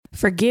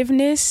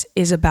Forgiveness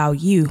is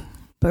about you,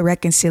 but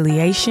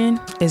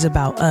reconciliation is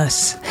about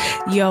us.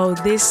 Yo,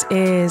 this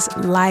is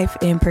Life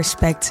in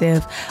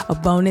Perspective, a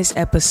bonus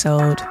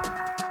episode,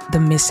 The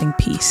Missing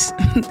Piece.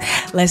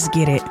 Let's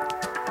get it.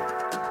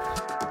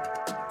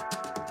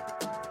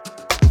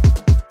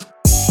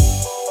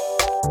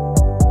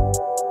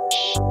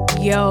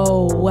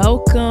 Yo,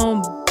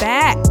 welcome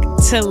back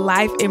to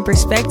Life in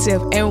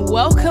Perspective and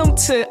welcome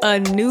to a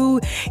new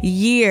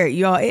year.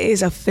 Y'all, it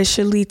is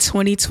officially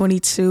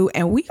 2022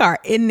 and we are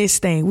in this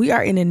thing. We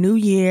are in a new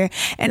year.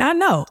 And I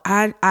know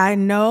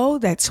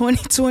that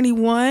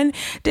 2021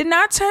 did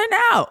not turn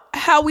out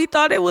how we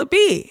thought it would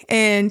be.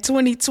 And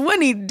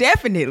 2020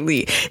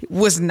 definitely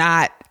was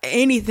not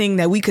anything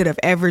that we could have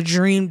ever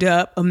dreamed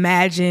up,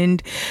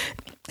 imagined,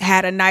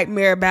 had a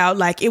nightmare about.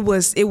 Like it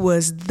was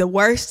the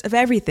worst of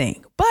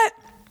everything. But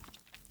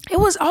it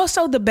was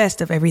also the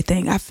best of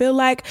everything. I feel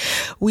like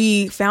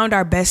we found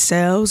our best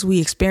selves. We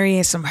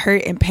experienced some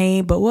hurt and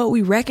pain, but what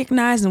we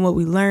recognized and what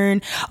we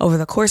learned over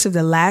the course of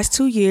the last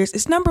 2 years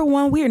is, number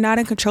one, we are not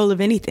in control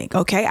of anything.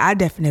 Okay. I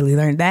definitely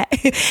learned that.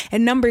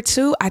 And number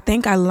two, I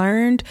think I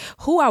learned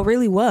who I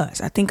really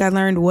was. I think I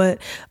learned what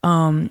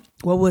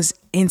was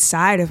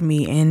inside of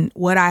me and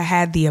what I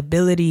had the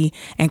ability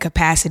and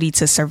capacity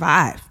to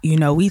survive. You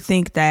know, we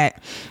think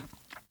that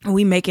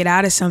we make it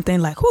out of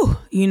something like, whew,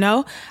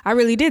 I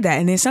really did that.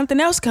 And then something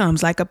else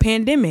comes like a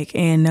pandemic.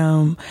 And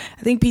I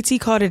think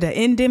PT called it an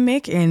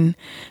endemic. And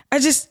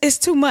it's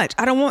too much.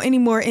 I don't want any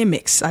more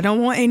emics. I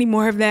don't want any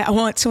more of that. I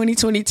want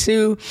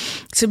 2022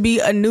 to be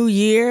a new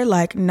year,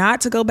 like not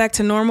to go back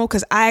to normal,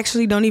 because I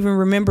actually don't even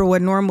remember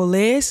what normal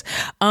is.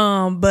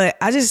 But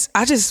I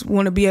just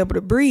want to be able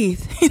to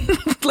breathe.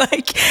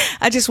 Like,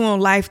 I just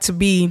want life to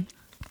be,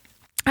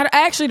 I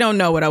actually don't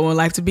know what I want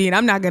life to be, and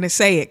I'm not going to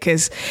say it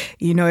because,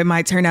 it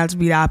might turn out to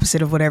be the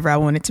opposite of whatever I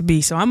want it to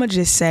be. So I'm going to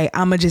just say,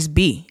 I'm going to just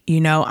be,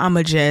 I'm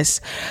going to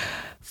just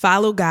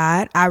follow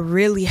God. I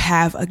really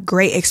have a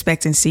great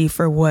expectancy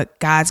for what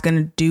God's going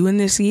to do in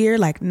this year,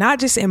 like not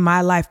just in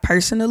my life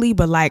personally,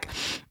 but like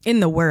in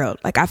the world.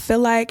 Like I feel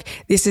like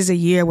this is a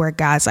year where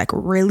God's like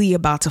really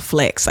about to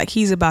flex, like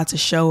he's about to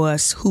show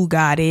us who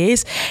God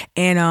is.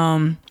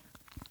 And,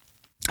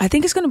 I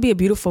think it's going to be a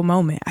beautiful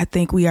moment. I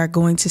think we are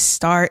going to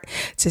start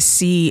to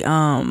see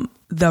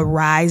the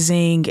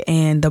rising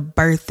and the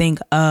birthing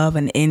of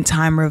an end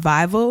time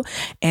revival.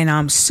 And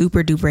I'm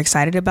super duper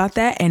excited about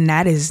that. And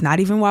that is not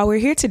even why we're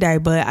here today.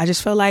 But I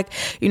just felt like,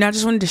 I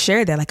just wanted to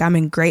share that. Like I'm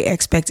in great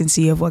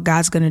expectancy of what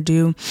God's going to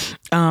do.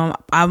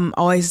 I'm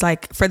always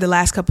like, for the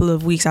last couple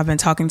of weeks, I've been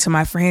talking to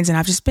my friends and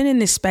I've just been in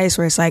this space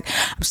where it's like,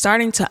 I'm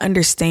starting to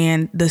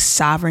understand the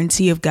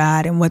sovereignty of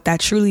God and what that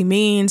truly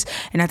means.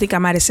 And I think I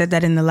might have said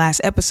that in the last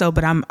episode,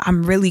 but I'm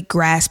really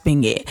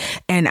grasping it.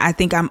 And I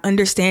think I'm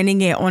understanding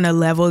it on a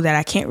level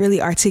that I can't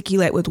really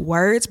articulate with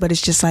words, but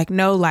it's just like,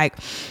 no, like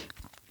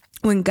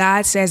when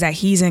God says that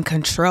he's in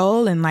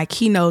control and like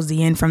he knows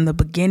the end from the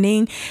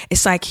beginning,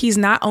 it's like he's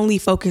not only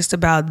focused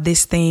about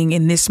this thing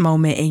in this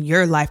moment in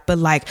your life, but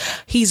like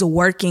he's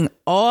working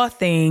all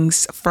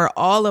things for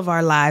all of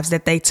our lives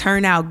that they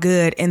turn out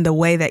good in the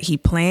way that he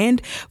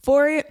planned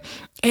for it.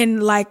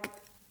 And like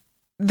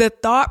the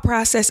thought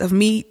process of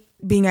me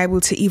being able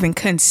to even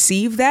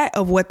conceive that,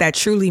 of what that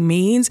truly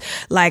means,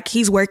 like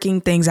he's working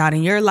things out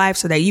in your life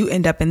so that you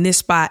end up in this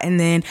spot, and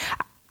then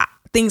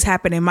things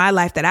happen in my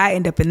life that I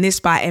end up in this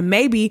spot, and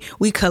maybe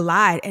we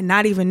collide and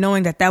not even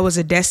knowing that that was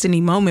a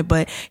destiny moment,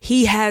 but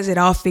he has it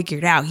all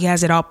figured out. He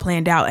has it all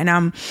planned out. And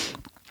I'm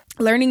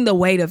learning the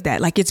weight of that.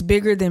 Like it's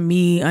bigger than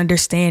me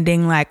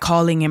understanding like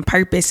calling and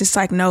purpose. It's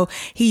like, no,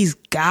 he's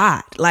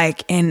God.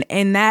 Like, and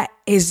that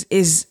is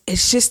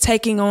it's just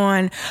taking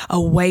on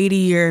a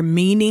weightier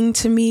meaning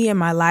to me in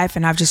my life.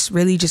 And I've just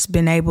really just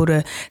been able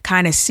to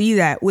kind of see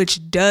that,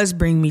 which does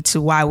bring me to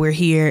why we're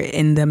here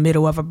in the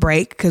middle of a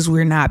break, because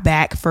we're not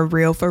back for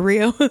real.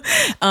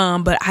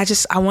 But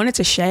I wanted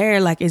to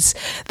share, like, it's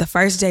the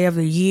first day of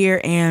the year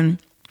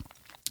and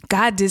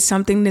God did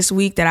something this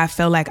week that I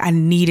felt like I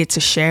needed to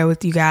share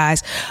with you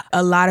guys.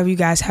 A lot of you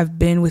guys have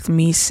been with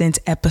me since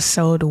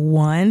episode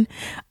 1.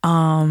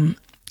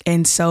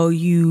 And so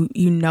you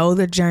know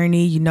the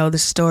journey, you know the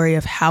story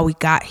of how we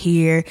got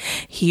here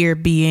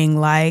being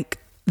like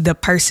the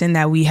person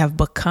that we have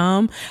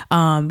become.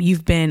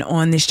 You've been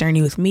on this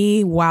journey with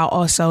me while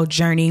also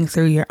journeying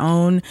through your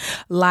own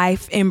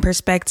life in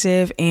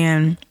perspective.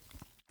 And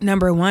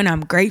number one,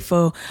 I'm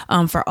grateful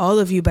for all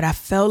of you, but I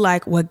felt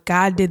like what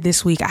God did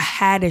this week, I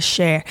had to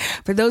share.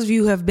 For those of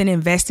you who have been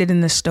invested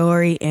in the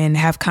story and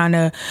have kind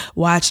of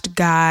watched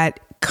God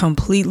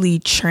completely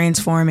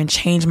transform and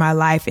change my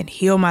life and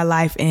heal my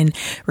life and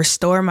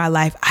restore my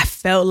life, I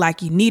felt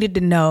like you needed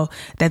to know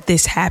that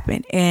this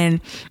happened.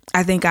 And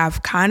I think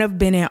I've kind of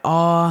been in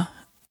awe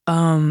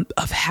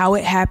of how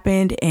it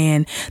happened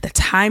and the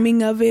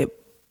timing of it.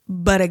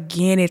 But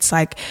again, it's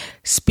like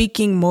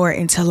speaking more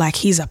into like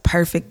he's a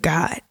perfect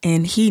God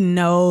and he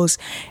knows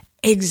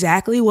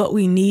exactly what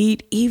we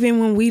need, even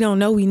when we don't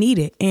know we need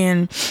it.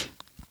 And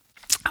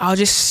I'll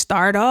just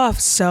start off.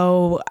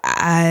 So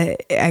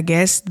I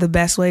guess the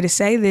best way to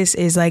say this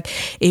is like,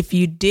 if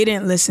you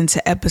didn't listen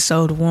to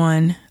episode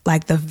 1,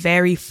 like the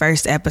very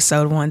first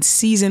episode 1,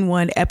 season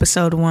 1,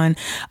 episode 1,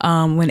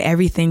 when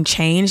everything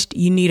changed,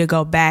 you need to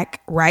go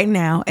back right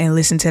now and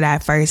listen to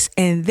that first,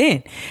 and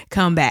then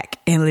come back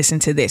and listen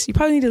to this. You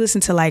probably need to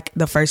listen to like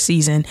the first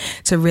season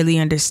to really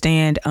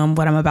understand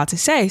what I'm about to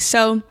say.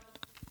 So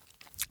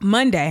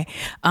Monday,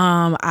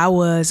 I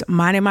was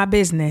minding my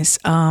business.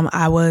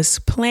 I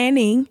wasn't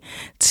minding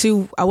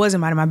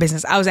my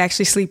business. I was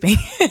actually sleeping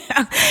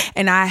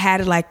and I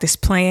had like this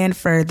plan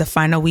for the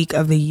final week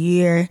of the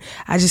year.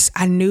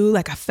 I knew,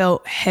 like, I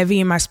felt heavy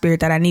in my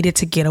spirit that I needed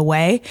to get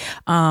away,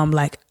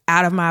 like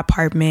out of my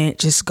apartment,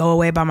 just go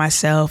away by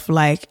myself,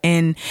 like,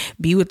 and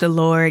be with the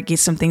Lord, get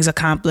some things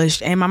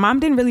accomplished. And my mom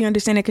didn't really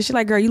understand it, because she's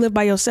like, girl, you live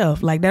by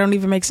yourself. Like, that don't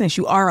even make sense.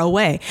 You are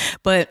away.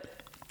 But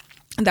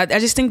I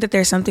just think that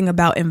there's something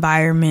about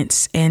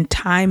environments and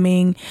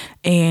timing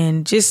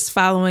and just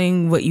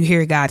following what you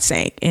hear God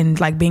say, and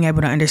like being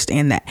able to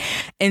understand that.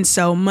 And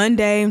so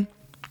Monday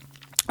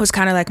was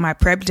kind of like my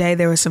prep day.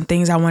 There were some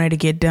things I wanted to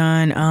get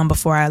done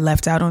before I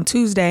left out on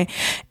Tuesday.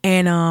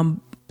 And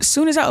as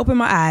soon as I opened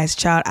my eyes,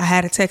 child, I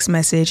had a text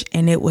message,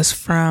 and it was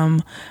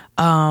from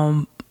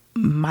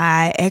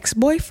my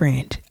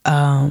ex-boyfriend.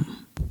 I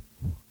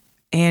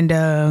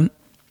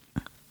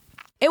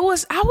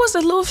was a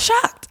little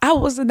shocked. I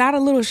was not a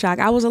little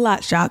shocked. I was a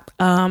lot shocked.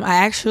 I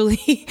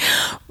actually,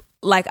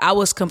 like, I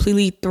was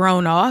completely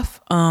thrown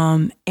off.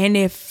 And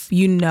if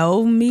you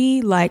know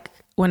me, like,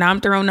 when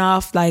I'm thrown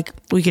off, like,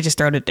 we could just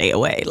throw the day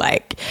away.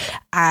 Like,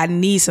 I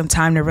need some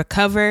time to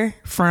recover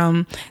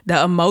from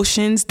the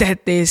emotions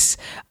that this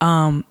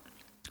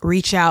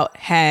reach out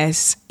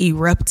has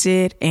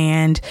erupted.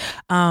 And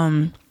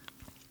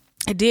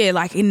it did,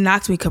 like, it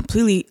knocked me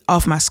completely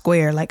off my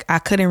square. Like, I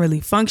couldn't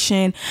really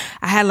function.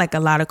 I had like a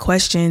lot of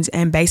questions,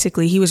 and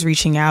basically he was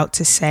reaching out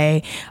to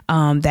say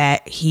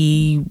that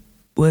he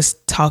was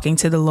talking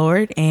to the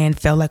Lord and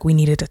felt like we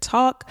needed to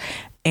talk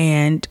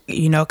and,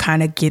 you know,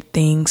 kind of get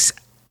things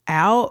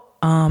out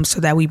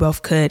so that we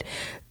both could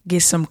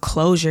get some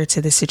closure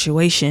to the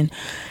situation.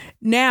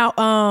 Now,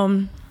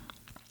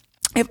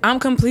 if I'm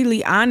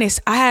completely honest,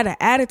 I had an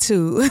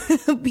attitude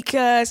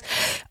because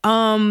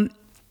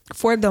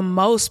for the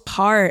most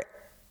part,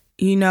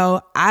 you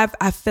know,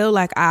 I feel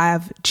like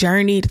I've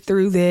journeyed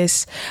through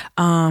this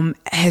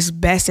as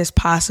best as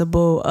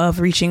possible, of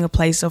reaching a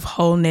place of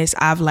wholeness.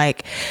 I've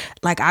like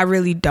I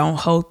really don't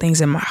hold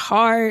things in my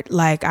heart.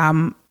 Like,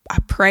 I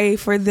pray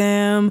for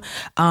them.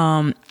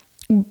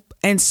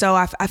 And so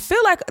I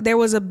feel like there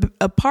was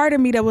a part of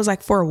me that was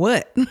like, for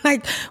what?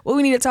 Like, what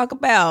we need to talk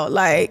about?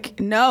 Like,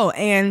 no.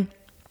 And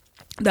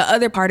the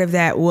other part of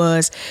that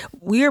was,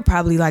 we were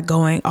probably like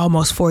going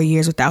almost 4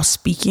 years without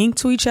speaking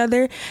to each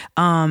other.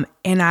 And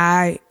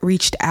I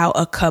reached out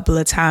a couple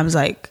of times,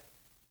 like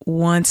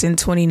once in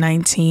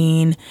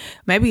 2019,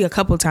 maybe a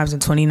couple of times in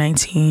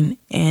 2019.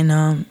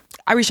 And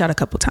I reached out a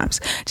couple of times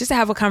just to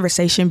have a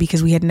conversation,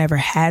 because we had never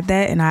had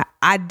that. And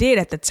I did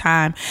at the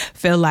time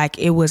feel like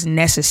it was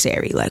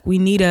necessary. Like, we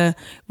need to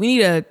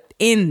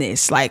end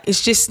this. Like,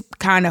 it's just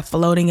kind of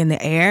floating in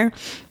the air.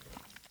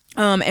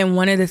 And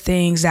one of the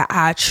things that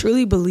I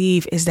truly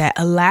believe is that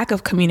a lack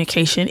of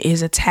communication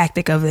is a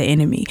tactic of the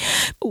enemy.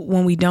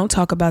 When we don't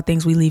talk about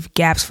things, we leave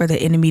gaps for the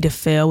enemy to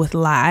fill with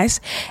lies.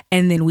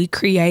 And then we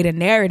create a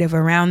narrative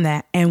around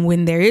that. And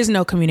when there is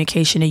no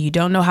communication, and you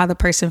don't know how the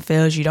person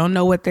feels, you don't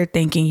know what they're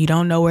thinking, you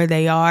don't know where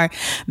they are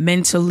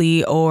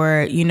mentally,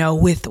 or, you know,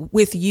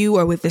 with you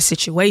or with the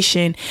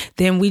situation,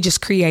 then we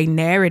just create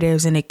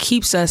narratives, and it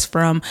keeps us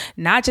from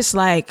not just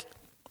like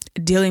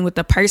dealing with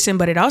the person,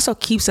 but it also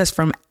keeps us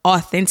from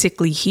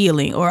authentically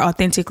healing or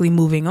authentically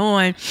moving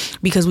on,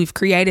 because we've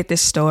created this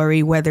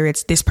story, whether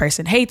it's this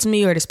person hates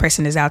me or this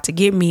person is out to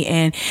get me,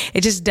 and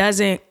it just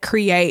doesn't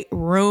create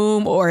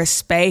room or a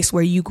space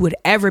where you would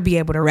ever be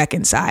able to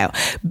reconcile.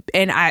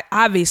 And I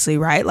obviously,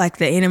 right, like,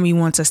 the enemy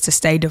wants us to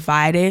stay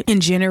divided in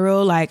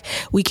general. Like,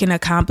 we can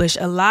accomplish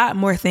a lot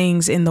more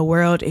things in the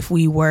world if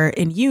we were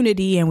in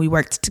unity and we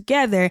worked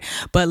together,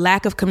 but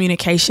lack of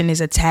communication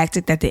is a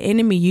tactic that the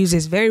enemy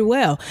uses very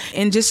well.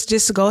 And just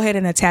to go ahead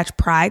and attach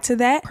pride to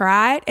that,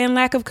 pride and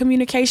lack of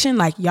communication.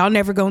 Like, y'all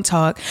never gonna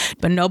talk,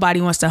 but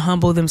nobody wants to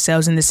humble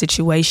themselves in the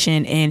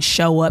situation and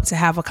show up to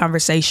have a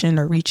conversation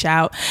or reach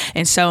out.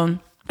 And so,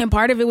 and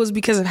part of it was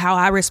because of how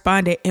I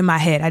responded in my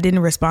head. I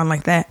didn't respond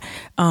like that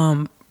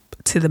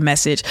to the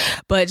message,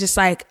 but just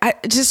like,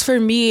 for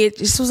me, it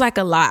just was like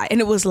a lot.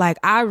 And it was like,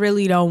 I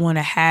really don't want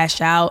to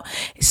hash out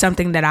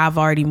something that I've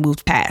already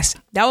moved past.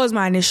 That was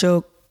my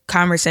initial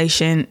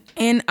conversation.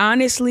 And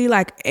honestly,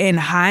 like, in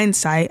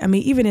hindsight, I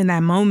mean, even in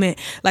that moment,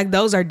 like,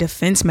 those are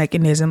defense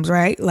mechanisms,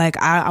 right? Like,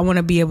 I want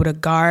to be able to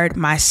guard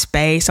my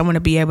space. I want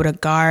to be able to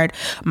guard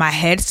my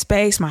head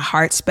space, my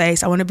heart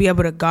space. I want to be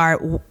able to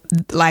guard,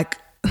 like,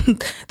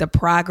 the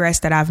progress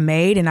that I've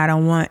made, and I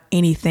don't want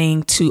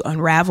anything to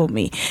unravel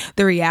me.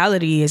 The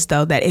reality is,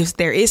 though, that if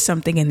there is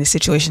something in this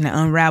situation that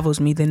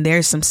unravels me, then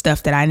there's some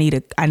stuff that I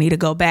need to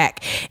go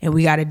back and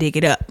we got to dig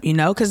it up,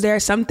 because there are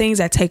some things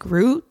that take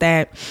root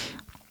that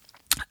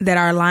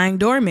are lying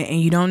dormant,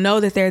 and you don't know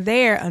that they're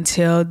there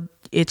until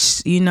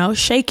it's,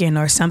 shaken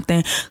or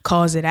something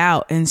calls it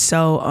out. And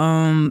so,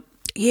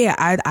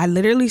 I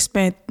literally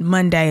spent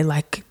Monday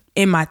like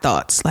in my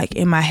thoughts, like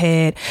in my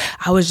head.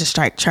 I was just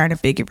like trying to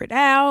figure it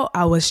out.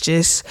 I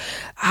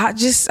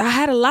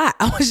had a lot.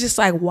 I was just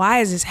like, why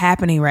is this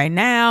happening right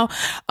now?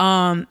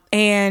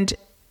 And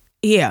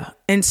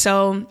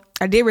so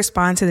I did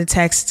respond to the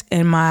text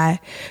in my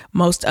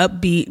most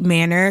upbeat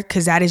manner,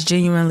 because that is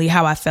genuinely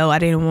how I felt. I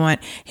didn't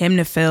want him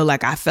to feel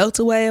like I felt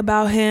a way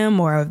about him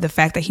or the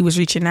fact that he was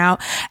reaching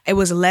out. It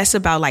was less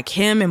about like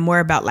him and more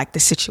about like the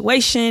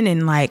situation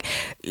and like,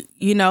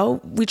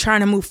 we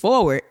trying to move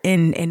forward,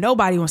 and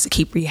nobody wants to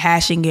keep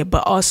rehashing it,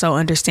 but also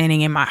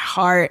understanding in my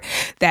heart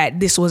that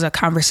this was a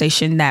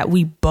conversation that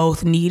we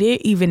both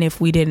needed, even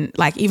if I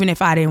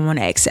didn't want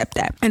to accept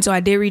that. And so I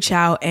did reach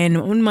out, and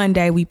on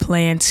Monday we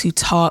planned to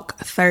talk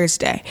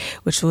Thursday,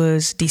 which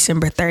was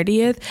December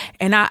 30th.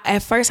 And at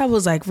first I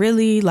was like,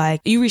 really?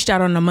 Like, you reached out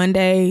on a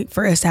Monday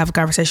for us to have a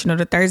conversation on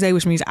a Thursday,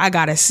 which means I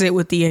got to sit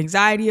with the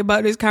anxiety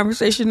about this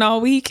conversation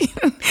all week.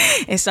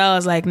 And so I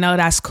was like, no,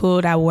 that's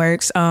cool. That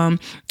works. And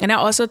I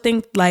also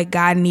think like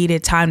God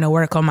needed time to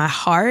work on my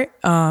heart.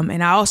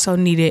 And I also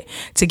needed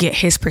to get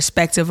his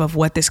perspective of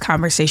what this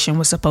conversation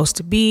was supposed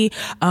to be.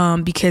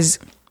 Because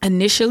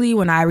initially,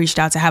 when I reached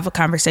out to have a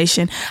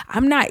conversation,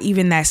 I'm not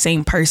even that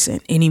same person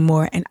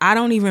anymore. And I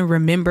don't even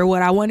remember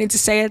what I wanted to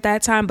say at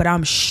that time, but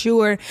I'm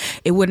sure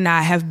it would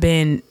not have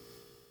been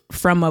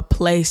from a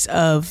place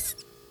of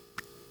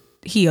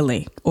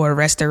healing or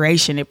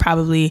restoration. It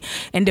probably,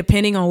 and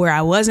depending on where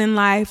I was in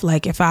life,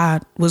 like if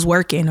I was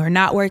working or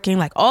not working,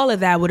 like all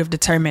of that would have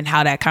determined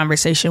how that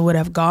conversation would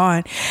have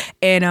gone.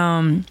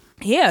 And,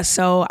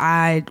 so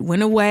I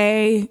went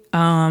away,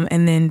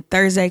 and then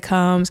Thursday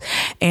comes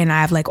and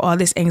I have like all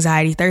this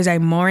anxiety. Thursday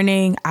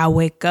morning, I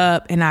wake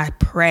up and I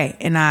pray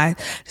and I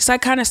just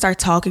like kind of start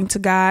talking to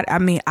God. I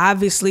mean,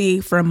 obviously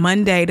from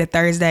Monday to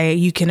Thursday,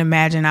 you can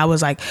imagine I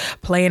was like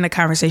playing a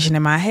conversation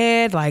in my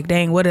head, like,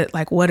 dang, what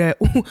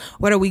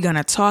are we going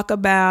to talk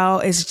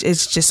about?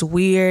 It's just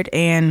weird.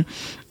 And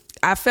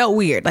I felt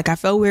weird. Like I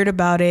felt weird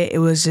about it. It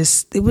was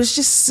just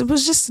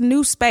a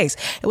new space.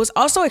 It was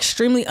also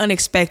extremely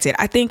unexpected.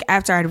 I think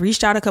after I'd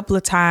reached out a couple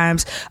of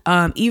times,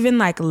 even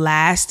like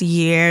last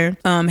year,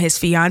 his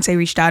fiance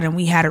reached out and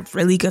we had a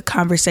really good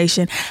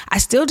conversation. I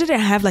still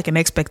didn't have like an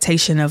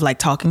expectation of like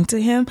talking to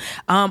him,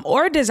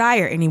 or a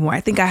desire anymore.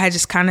 I think I had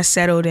just kind of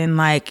settled in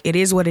like, it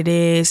is what it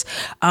is.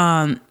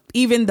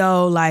 Even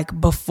though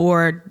like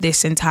before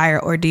this entire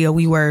ordeal,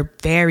 we were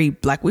we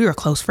were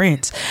close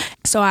friends.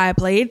 So I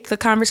played the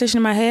conversation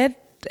in my head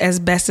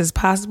as best as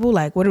possible.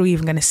 Like, what are we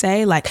even going to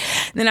say? Like,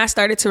 then I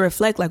started to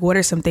reflect, like, what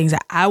are some things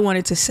that I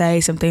wanted to say,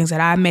 some things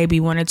that I maybe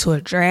wanted to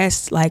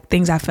address, like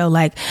things I felt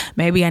like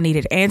maybe I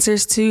needed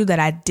answers to that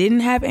I didn't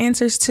have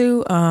answers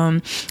to.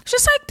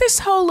 Just like this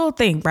whole little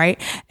thing.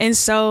 Right. And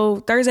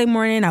so Thursday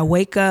morning, I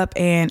wake up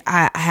and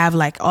I have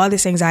like all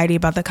this anxiety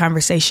about the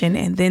conversation.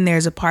 And then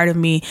there's a part of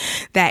me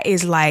that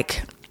is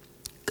like,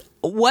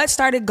 what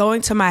started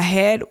going to my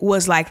head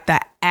was like the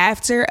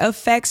after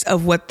effects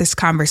of what this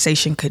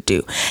conversation could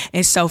do.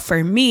 And so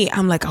for me,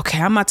 I'm like,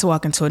 okay, I'm about to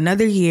walk into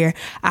another year.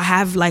 I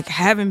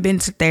haven't been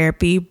to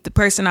therapy. The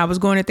person I was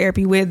going to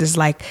therapy with is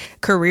like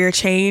career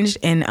changed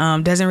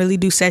and doesn't really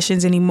do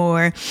sessions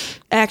anymore.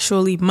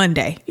 Actually,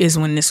 Monday is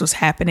when this was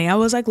happening. I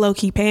was like low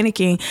key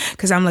panicking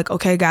because I'm like,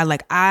 okay, God,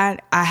 like I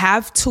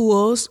have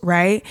tools,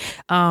 right?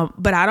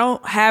 But I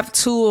don't have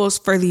tools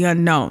for the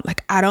unknown.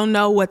 Like, I don't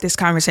know what this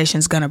conversation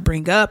is going to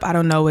bring up. I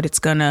don't know what it's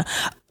going to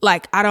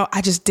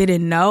I just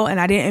didn't know, and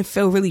I didn't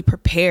feel really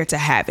prepared to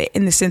have it,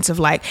 in the sense of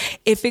like,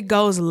 if it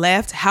goes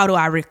left, how do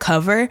I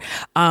recover?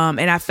 And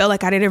I felt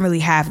like I didn't really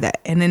have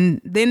that. And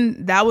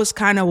then that was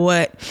kind of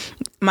what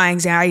my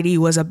anxiety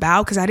was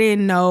about, because I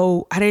didn't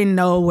know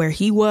where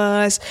he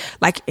was,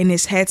 like in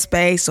his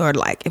headspace, or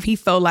like if he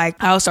felt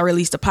like I also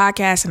released a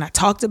podcast and I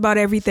talked about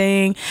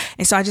everything.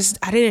 And so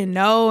I didn't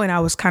know. And I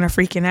was kind of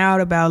freaking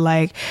out about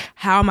like,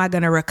 how am I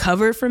going to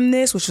recover from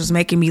this, which was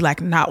making me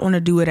like not want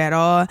to do it at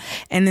all.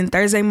 And then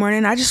Thursday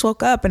morning, I just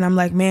woke up and I'm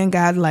like, man,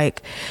 God,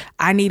 like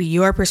I need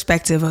your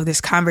perspective of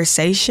this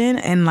conversation.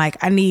 And like,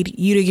 I need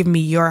you to give me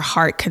your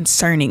heart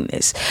concerning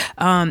this.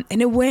 And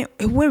it went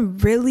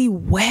really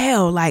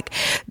well. Like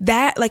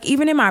that, like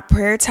even in my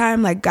prayer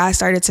time, like God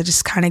started to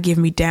just kind of give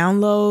me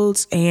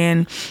downloads,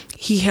 and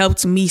he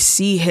helped me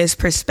see his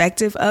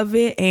perspective of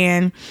it.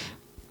 And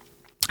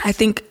I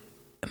think,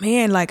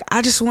 man, like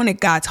I just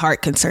wanted God's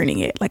heart concerning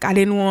it. Like I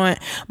didn't want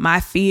my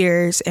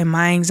fears and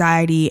my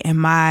anxiety and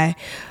my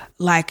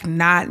like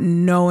not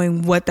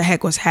knowing what the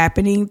heck was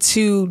happening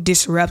to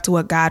disrupt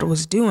what God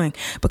was doing,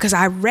 because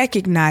I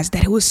recognized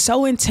that it was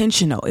so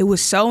intentional. It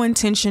was so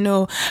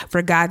intentional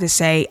for God to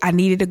say I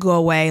needed to go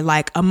away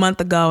like a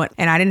month ago,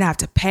 and I didn't have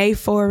to pay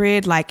for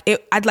it.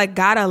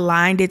 God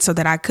aligned it so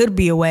that I could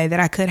be away, that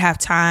I could have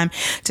time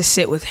to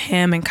sit with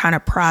him and kind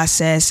of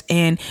process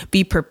and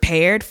be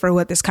prepared for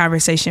what this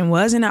conversation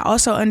was. And I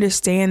also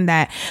understand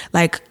that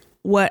like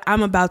what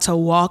I'm about to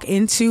walk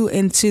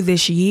into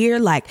this year,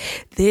 like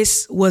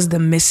this was the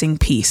missing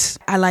piece.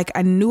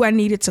 I knew I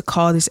needed to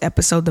call this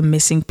episode The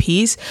Missing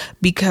Piece,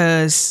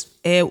 because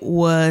it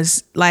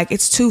was like,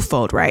 it's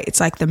twofold, right? It's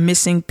like the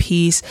missing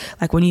piece,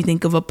 like when you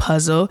think of a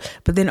puzzle,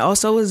 but then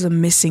also is a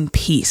missing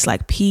piece,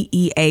 like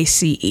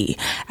PEACE.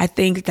 I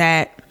think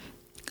that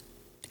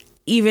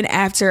even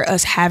after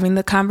us having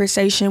the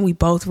conversation, we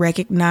both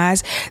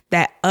recognize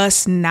that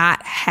us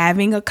not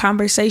having a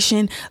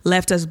conversation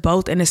left us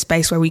both in a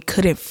space where we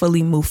couldn't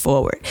fully move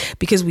forward,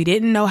 because we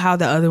didn't know how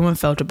the other one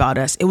felt about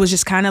us. It was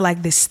just kind of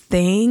like this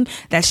thing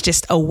that's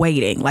just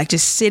awaiting, like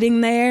just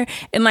sitting there,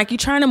 and like you're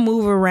trying to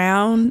move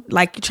around,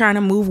 like you're trying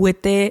to move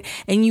with it,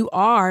 and you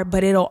are,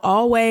 but it'll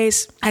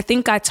always, I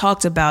think I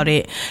talked about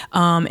it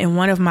in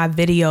one of my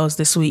videos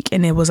this week,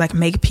 and it was like,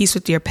 make peace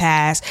with your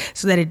past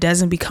so that it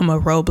doesn't become a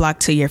roadblock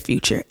to your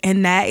future.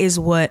 And that is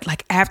what,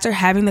 like, after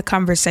having the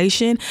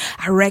conversation,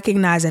 I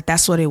recognized that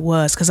that's what it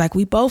was. Cause like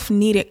we both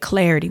needed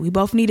clarity. We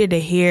both needed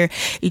to hear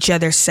each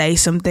other say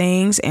some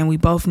things, and we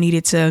both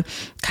needed to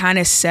kind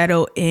of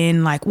settle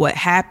in like what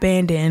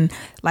happened and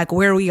like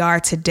where we are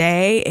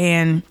today.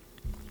 And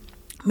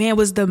man,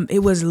 it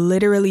was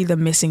literally the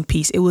missing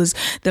piece. It was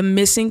the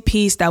missing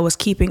piece that was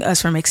keeping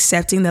us from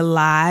accepting the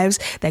lives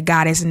that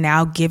God has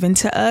now given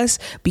to us,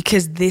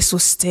 because this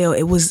was still,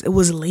 it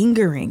was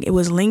lingering. It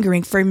was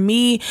lingering for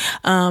me.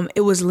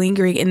 It was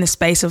lingering in the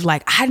space of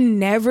like, I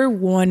never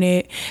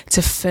wanted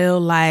to feel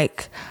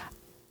like,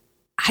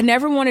 I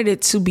never wanted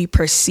it to be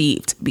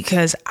perceived,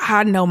 because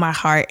I know my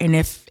heart. And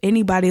if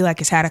anybody like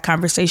has had a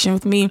conversation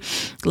with me,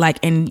 like,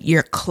 and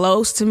you're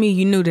close to me,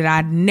 you knew that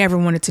I never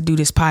wanted to do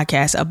this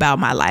podcast about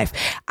my life.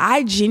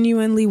 I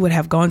genuinely would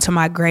have gone to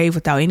my grave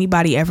without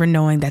anybody ever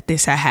knowing that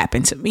this had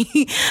happened to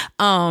me.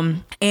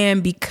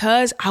 And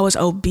because I was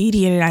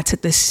obedient and I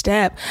took the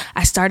step,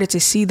 I started to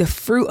see the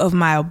fruit of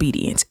my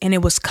obedience, and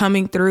it was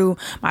coming through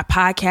my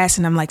podcast,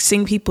 and I'm like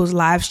seeing people's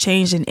lives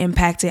change and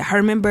impacted. I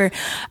remember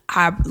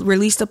I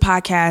released a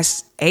podcast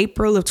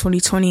April of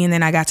 2020, and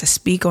then I got to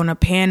speak on a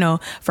panel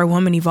for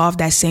Women Evolve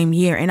that same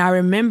year. And I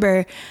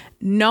remember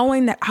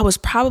knowing that I was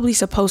probably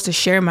supposed to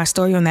share my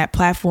story on that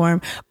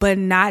platform, but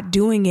not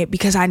doing it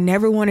because I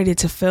never wanted it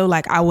to feel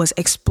like I was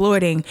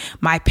exploiting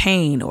my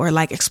pain or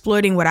like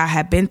exploiting what I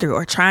had been through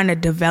or trying to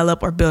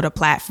develop or build a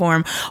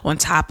platform on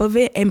top of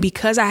it. And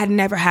because I had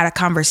never had a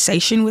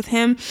conversation with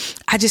him,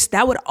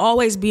 that would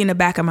always be in the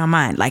back of my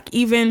mind. Like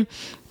even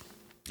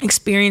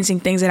experiencing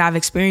things that I've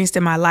experienced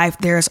in my life,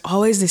 there's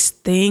always this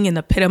thing in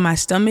the pit of my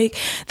stomach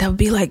that would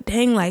be like,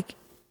 dang, like,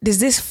 does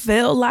this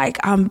feel like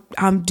I'm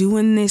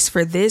doing this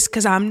for this?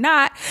 Cause I'm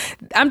not.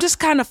 I'm just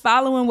kind of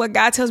following what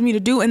God tells me to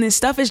do. And this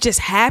stuff is just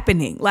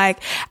happening. Like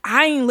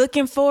I ain't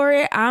looking for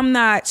it. I'm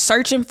not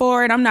searching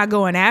for it. I'm not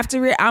going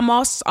after it. I'm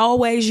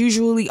always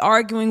usually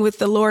arguing with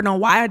the Lord on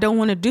why I don't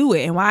want to do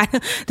it and why I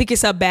think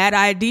it's a bad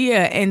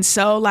idea. And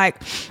so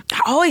like I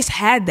always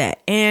had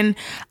that. And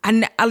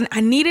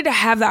I needed to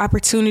have the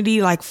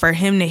opportunity like for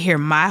him to hear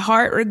my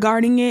heart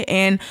regarding it,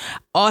 and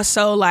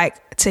also like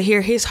to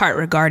hear his heart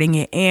regarding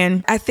it.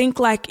 And I think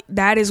like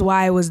that is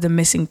why it was the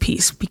missing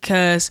piece,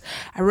 because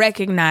I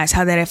recognize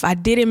how that if I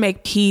didn't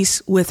make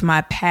peace with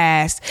my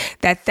past,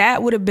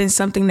 that would have been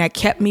something that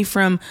kept me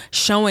from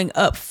showing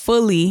up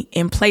fully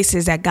in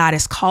places that God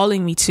is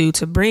calling me to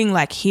bring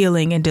like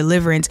healing and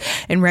deliverance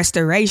and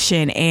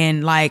restoration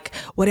and like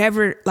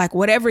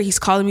whatever he's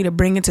calling me to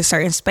bring into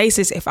certain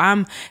spaces. If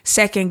I'm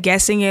second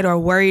guessing it or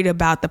worried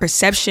about the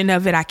perception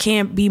of it, I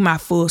can't be my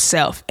full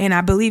self. And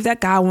I believe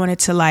that God wanted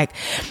to like,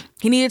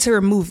 he needed to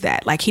remove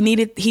that. Like he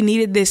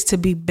needed this to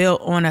be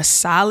built on a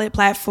solid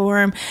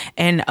platform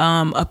and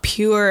a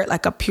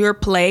pure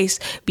place,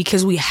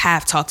 because we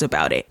have talked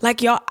about it.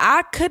 Like y'all,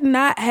 I could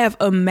not have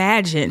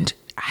imagined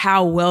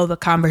how well the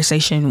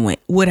conversation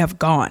would have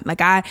gone.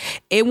 Like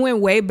it went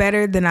way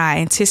better than I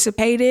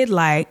anticipated.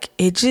 Like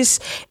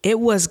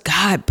it was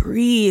God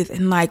breathed,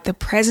 and like the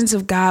presence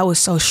of God was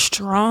so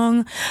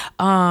strong.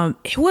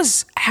 It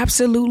was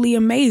absolutely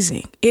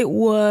amazing. It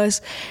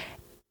was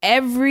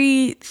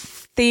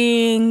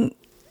everything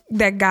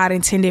that God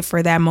intended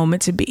for that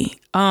moment to be.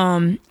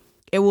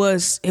 It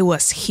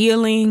was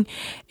healing.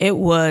 It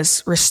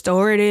was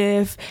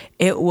restorative.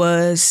 It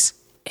was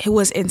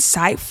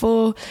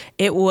insightful.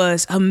 It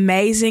was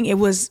amazing.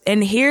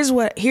 And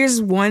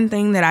here's one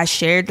thing that I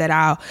shared that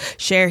I'll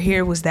share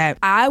here, was that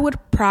I would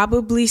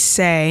probably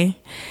say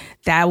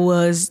that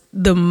was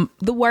the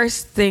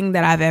worst thing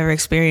that I've ever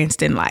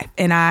experienced in life.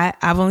 And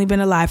I've only been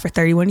alive for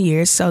 31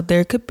 years, so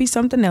there could be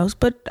something else,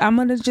 but I'm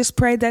going to just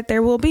pray that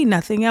there will be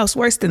nothing else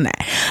worse than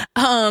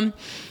that.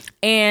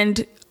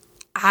 And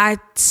I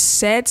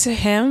said to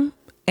him,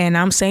 And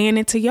I'm saying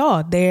it to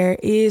y'all. There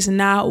is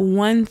not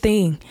one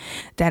thing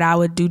that I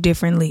would do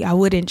differently. I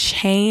wouldn't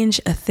change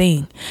a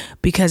thing,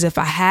 because if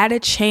I had to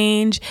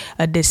change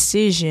a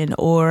decision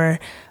or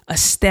a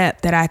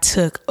step that I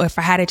took, or if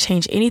I had to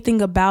change anything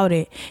about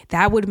it,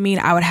 that would mean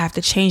I would have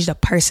to change the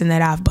person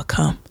that I've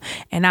become.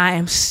 And I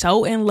am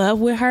so in love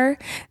with her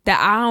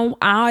that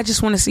I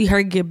just want to see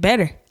her get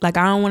better. Like,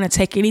 I don't want to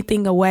take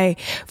anything away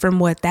from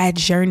what that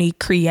journey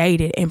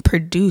created and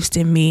produced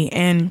in me.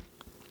 And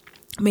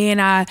man,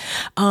 I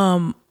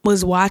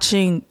was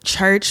watching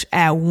Church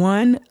at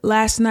 1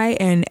 last night,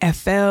 and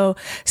FL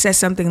said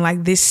something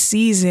like, this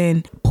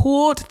season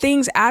pulled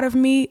things out of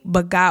me,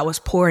 but God was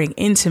pouring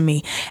into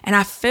me. And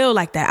I feel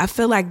like that. I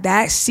feel like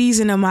that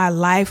season of my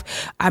life,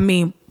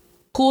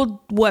 pulled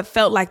what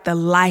felt like the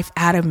life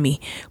out of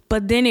me,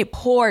 but then it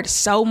poured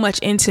so much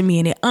into me,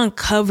 and it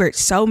uncovered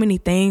so many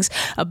things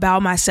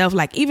about myself.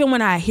 Like, even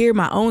when I hear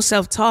my own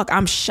self talk,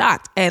 I'm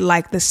shocked at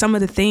like some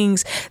of the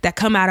things that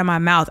come out of my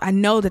mouth. I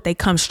know that they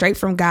come straight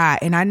from God,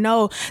 and I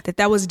know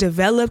that was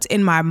developed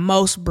in my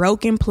most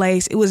broken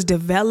place. It was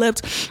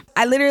developed.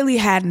 I literally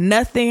had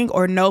nothing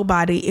or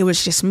nobody. It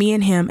was just me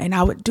and him, and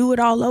I would do it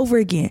all over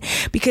again,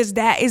 because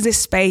that is the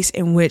space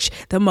in which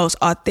the most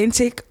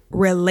authentic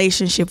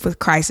relationship with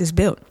Christ is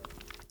built.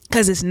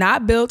 Because it's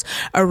not built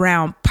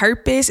around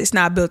purpose. It's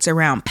not built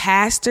around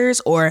pastors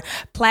or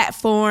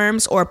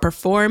platforms or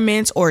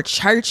performance or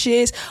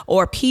churches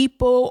or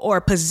people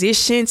or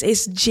positions.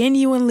 It's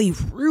genuinely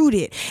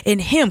rooted in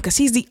him, because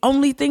he's the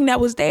only thing that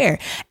was there.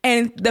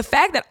 And the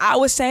fact that I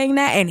was saying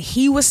that and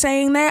he was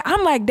saying that,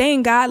 I'm like,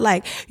 dang, God,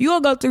 like,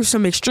 you'll go through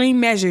some extreme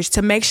measures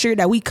to make sure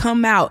that we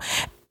come out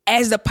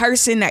as the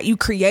person that you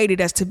created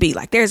us to be.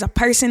 Like, there's a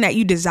person that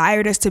you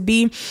desired us to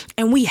be,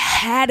 and we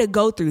had to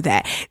go through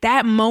that.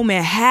 That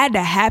moment had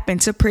to happen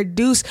to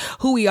produce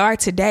who we are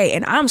today.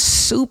 And I'm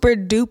super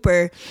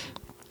duper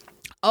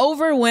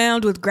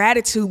overwhelmed with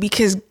gratitude,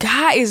 because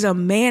God is a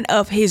man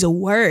of his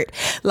word.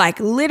 Like,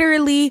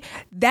 literally,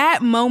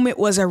 that moment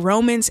was a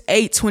Romans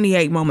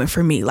 8:28 moment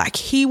for me. Like,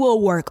 he will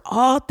work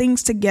all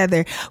things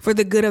together for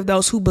the good of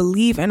those who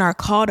believe and are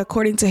called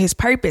according to his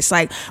purpose.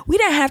 Like, we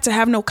didn't have to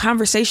have no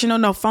conversation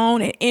on the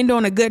phone and end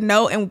on a good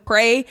note and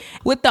pray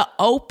with the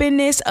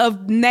openness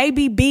of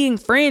maybe being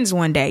friends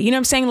one day. You know what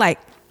I'm saying? Like,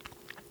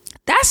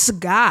 that's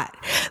God.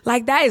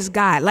 Like, that is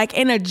God. Like,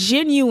 in a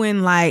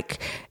genuine,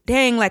 like,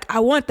 dang, like, I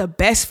want the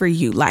best for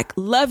you. Like,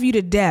 love you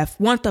to death.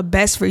 Want the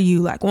best for you.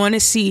 Like, want to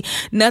see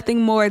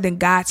nothing more than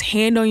God's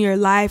hand on your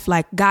life.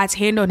 Like, God's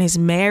hand on his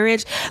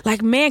marriage.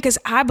 Like, man, because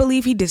I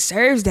believe he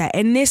deserves that.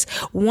 And this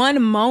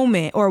one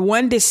moment or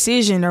one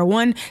decision or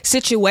one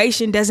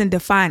situation doesn't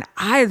define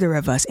either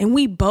of us. And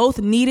we both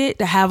needed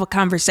to have a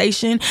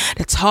conversation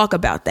to talk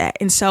about that.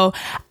 And so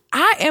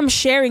I am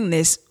sharing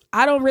this.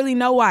 I don't really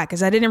know why,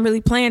 because I didn't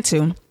really plan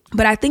to.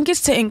 But I think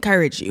it's to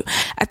encourage you.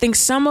 I think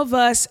some of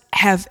us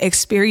have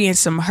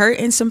experienced some hurt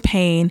and some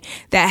pain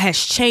that has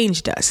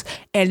changed us,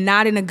 and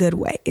not in a good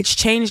way. It's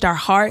changed our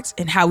hearts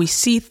and how we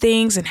see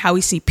things and how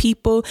we see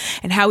people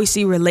and how we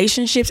see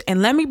relationships.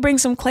 And let me bring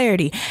some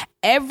clarity.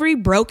 Every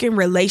broken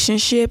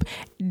relationship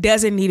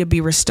doesn't need to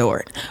be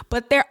restored,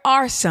 but there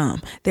are some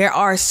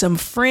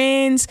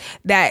friends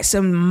that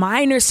some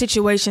minor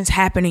situations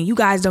happening. You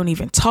guys don't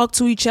even talk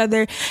to each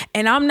other.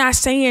 And I'm not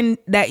saying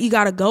that you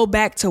got to go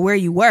back to where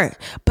you were,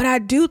 but I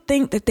do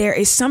think that there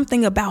is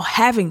something about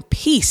having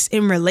peace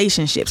in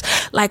relationships.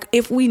 Like,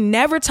 if we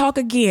never talk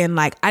again,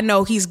 like, I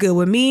know he's good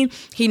with me.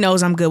 He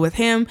knows I'm good with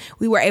him.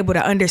 We were able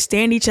to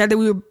understand each other.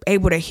 We were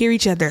able to hear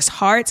each other's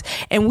hearts,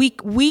 and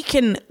we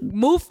can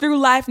move through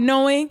life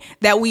knowing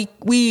that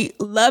we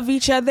love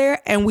each other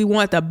and we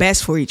want the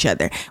best for each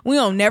other. We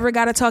don't never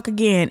got to talk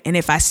again. And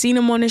if I seen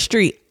him on the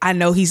street, I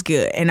know he's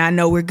good, and I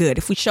know we're good.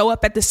 If we show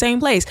up at the same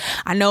place,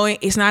 I know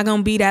it's not going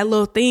to be that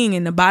little thing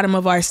in the bottom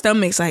of our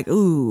stomachs like,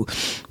 ooh,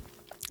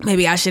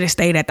 maybe I should have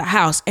stayed at the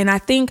house. And I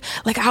think,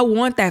 like, I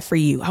want that for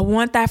you. I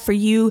want that for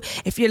you.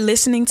 If you're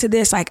listening to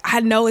this, like,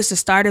 I know it's the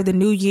start of the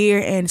new year,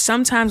 and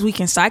sometimes we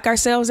can psych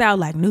ourselves out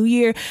like, new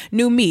year,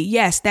 new me.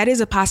 Yes, that is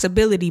a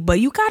possibility,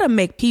 but you got to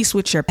make peace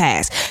with your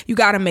past. You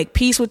got to make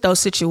peace with those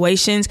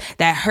situations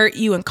that hurt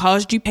you and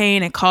caused you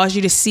pain and caused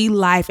you to see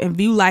life and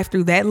view life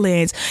through that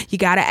lens. You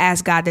got to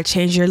ask God to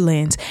change your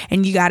lens,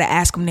 and you got to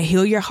ask him to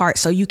heal your heart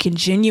so you can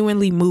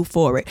genuinely move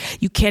forward.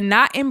 You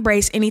cannot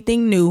embrace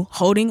anything new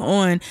holding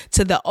on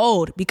to the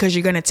old, because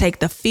you're going to take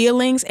the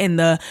feelings and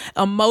the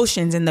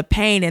emotions and the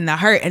pain and the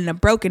hurt and the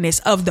brokenness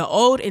of the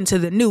old into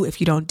the new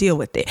if you don't deal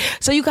with it.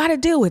 So you got to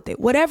deal with it,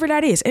 whatever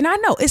that is. And I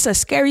know it's a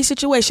scary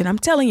situation. I'm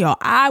telling y'all,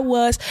 I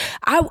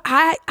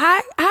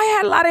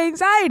had a lot of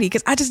anxiety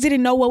because I just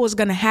didn't know what was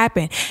going to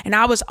happen. And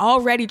I was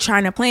already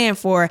trying to plan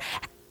for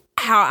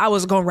how I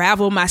was going to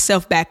ravel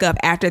myself back up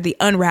after the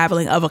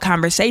unraveling of a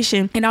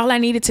conversation. And all I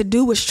needed to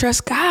do was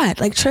trust God,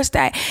 like, trust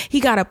that he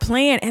got a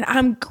plan. And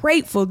I'm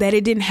grateful that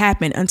it didn't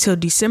happen until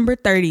December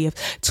 30th,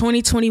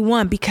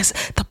 2021, because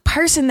the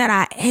person that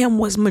I am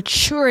was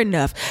mature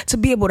enough to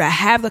be able to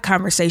have the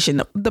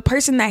conversation. The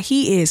person that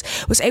he is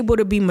was able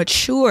to be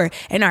mature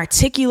and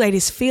articulate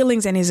his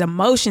feelings and his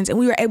emotions. And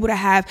we were able to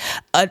have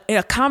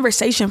a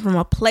conversation from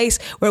a place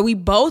where we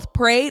both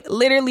prayed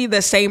literally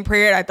the same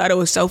prayer. I thought it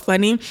was so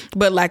funny,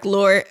 but like,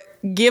 Lord,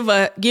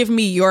 give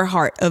me your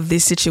heart of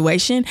this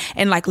situation,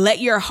 and like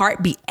let your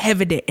heart be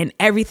evident in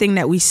everything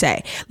that we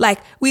say. Like,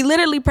 we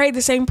literally prayed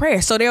the same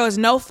prayer, so there was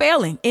no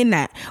failing in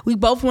that. We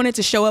both wanted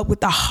to show up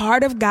with the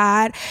heart of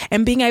God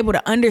and being able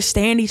to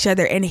understand each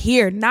other and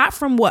hear not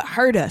from what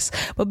hurt us,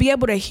 but be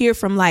able to hear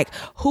from like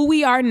who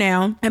we are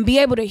now, and be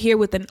able to hear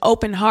with an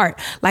open heart.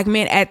 Like,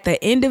 man, at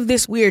the end of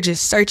this, we're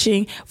just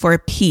searching for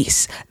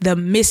peace, the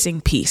missing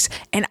piece.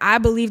 And I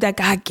believe that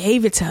God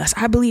gave it to us.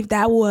 I believe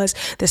that was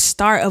the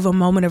start of a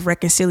moment of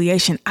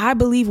reconciliation. I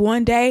believe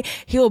one day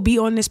he'll be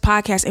on this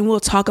podcast and we'll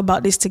talk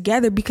about this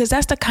together, because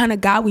that's the kind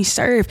of God we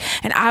serve.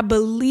 And I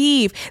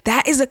believe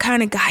that is the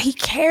kind of God, he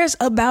cares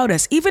about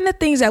us. Even the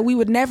things that we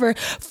would never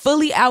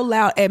fully out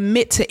loud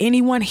admit to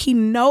anyone, he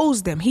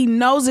knows them. He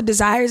knows the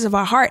desires of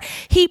our heart.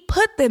 He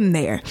put them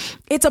there.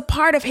 It's a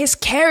part of his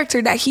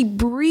character that he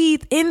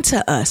breathed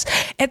into us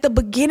at the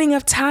beginning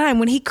of time.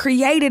 When he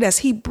created us,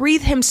 he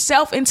breathed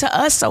himself into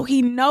us. So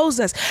he knows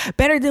us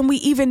better than we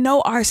even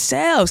know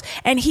ourselves.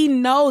 And he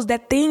knows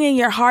that thing in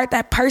your heart,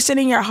 that person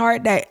in your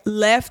heart that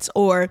left,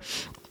 or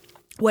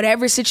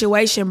whatever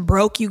situation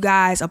broke you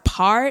guys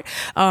apart,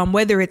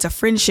 whether it's a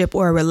friendship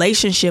or a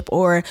relationship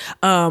or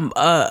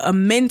a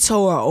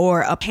mentor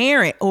or a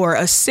parent or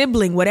a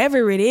sibling,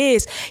 whatever it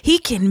is, he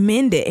can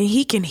mend it and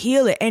he can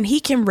heal it and he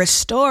can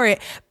restore it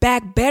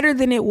back better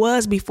than it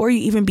was before you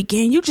even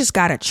began. You just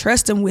got to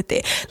trust him with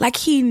it. Like,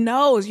 he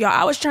knows, y'all.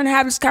 I was trying to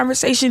have this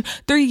conversation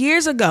 3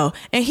 years ago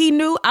and he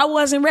knew I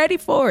wasn't ready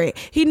for it.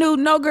 He knew,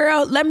 no,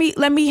 girl, let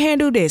me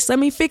handle this. Let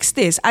me fix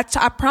this. I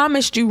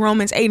promised you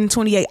Romans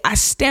 8:28. I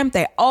stamped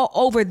that all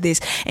over this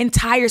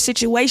entire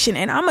situation.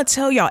 And I'm gonna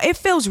tell y'all, it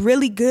feels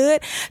really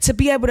good to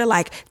be able to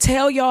like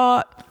tell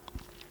y'all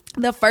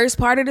the first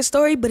part of the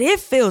story, but it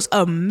feels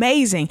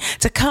amazing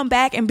to come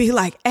back and be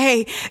like,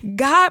 hey,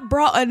 God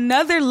brought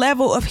another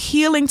level of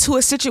healing to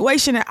a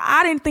situation that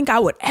I didn't think I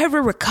would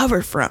ever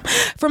recover from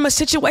a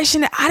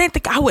situation that I didn't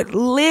think I would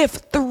live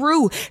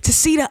through to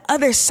see the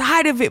other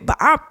side of it. But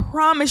I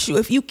promise you,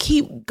 if you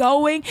keep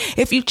going,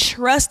 if you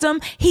trust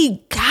him,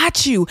 he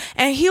got you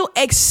and he'll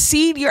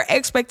exceed your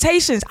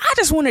expectations. I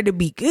just wanted to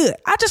be good.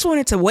 I just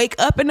wanted to wake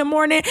up in the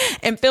morning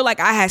and feel like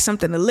I had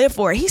something to live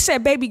for. He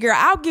said, baby girl,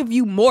 I'll give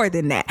you more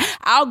than that.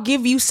 I'll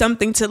give you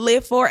something to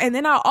live for. And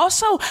then I'll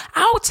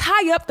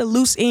tie up the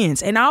loose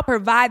ends and I'll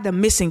provide the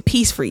missing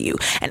piece for you.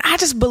 And I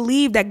just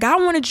believe that God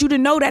wanted you to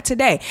know that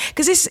today,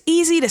 because it's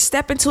easy to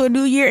step into a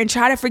new year and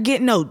try to forget.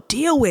 No,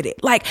 deal with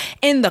it. Like,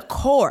 in the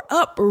core,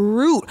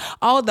 uproot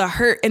all the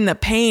hurt and the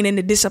pain and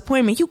the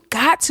disappointment. You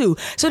got to,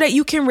 so that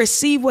you can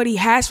receive what he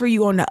has for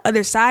you on the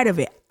other side of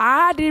it.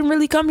 I didn't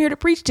really come here to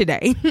preach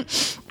today.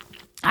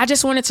 I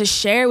just wanted to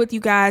share with you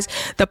guys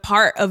the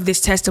part of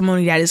this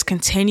testimony that is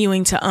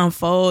continuing to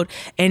unfold,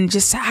 and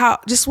just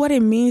what it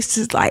means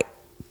to, like,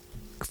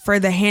 for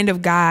the hand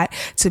of God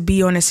to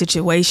be on a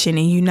situation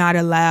and you not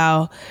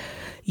allow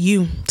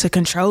you to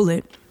control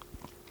it.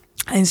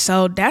 And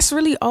so that's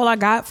really all I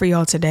got for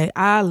y'all today.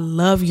 I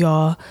love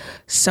y'all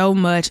so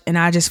much. And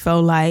I just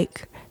felt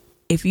like,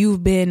 if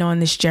you've been on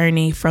this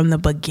journey from the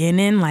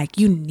beginning, like,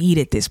 you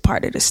needed this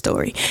part of the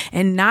story,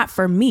 and not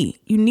for me.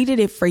 You needed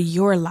it for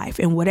your life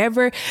and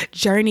whatever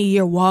journey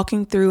you're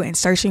walking through and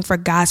searching for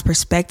God's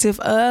perspective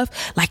of,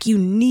 like, you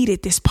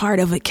needed this part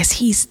of it, because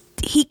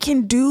he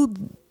can do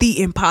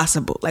the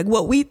impossible. Like,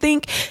 what we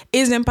think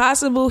is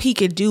impossible, he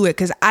could do it.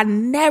 Because I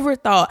never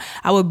thought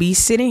I would be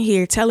sitting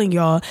here telling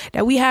y'all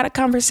that we had a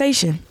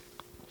conversation.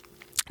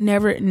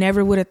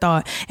 Never would have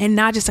thought. And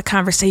not just a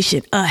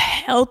conversation, a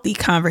healthy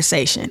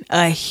conversation,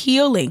 a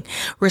healing,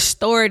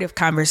 restorative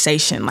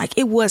conversation. Like,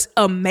 it was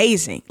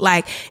amazing.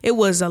 Like, it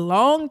was a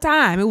long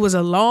time. It was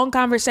a long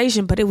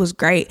conversation, but it was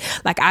great.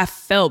 Like, I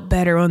felt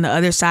better on the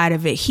other side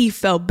of it. He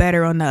felt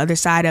better on the other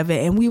side of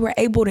it. And we were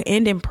able to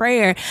end in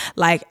prayer.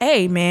 Like,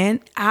 hey, man,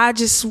 I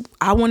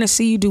want to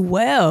see you do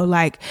well.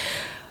 Like,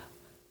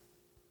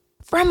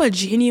 from a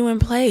genuine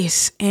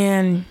place.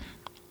 And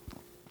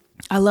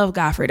I love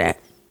God for that.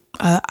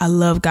 I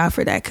love God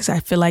for that, because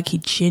I feel like he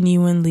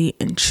genuinely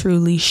and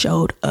truly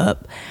showed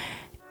up,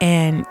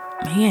 and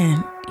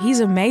man, he's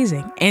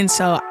amazing. And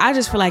so I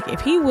just feel like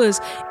if he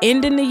was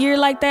ending the year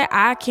like that,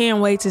 I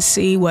can't wait to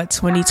see what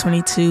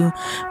 2022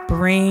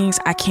 brings.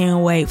 I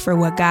can't wait for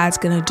what God's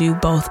going to do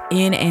both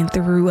in and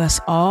through us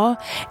all.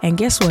 And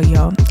guess what,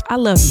 y'all? I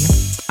love you.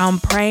 I'm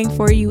praying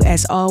for you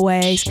as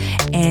always,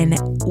 and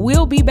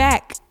we'll be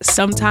back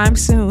sometime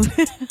soon.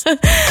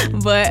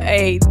 But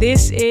hey,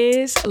 this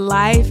is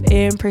Life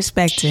in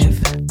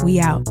Perspective. We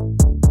out.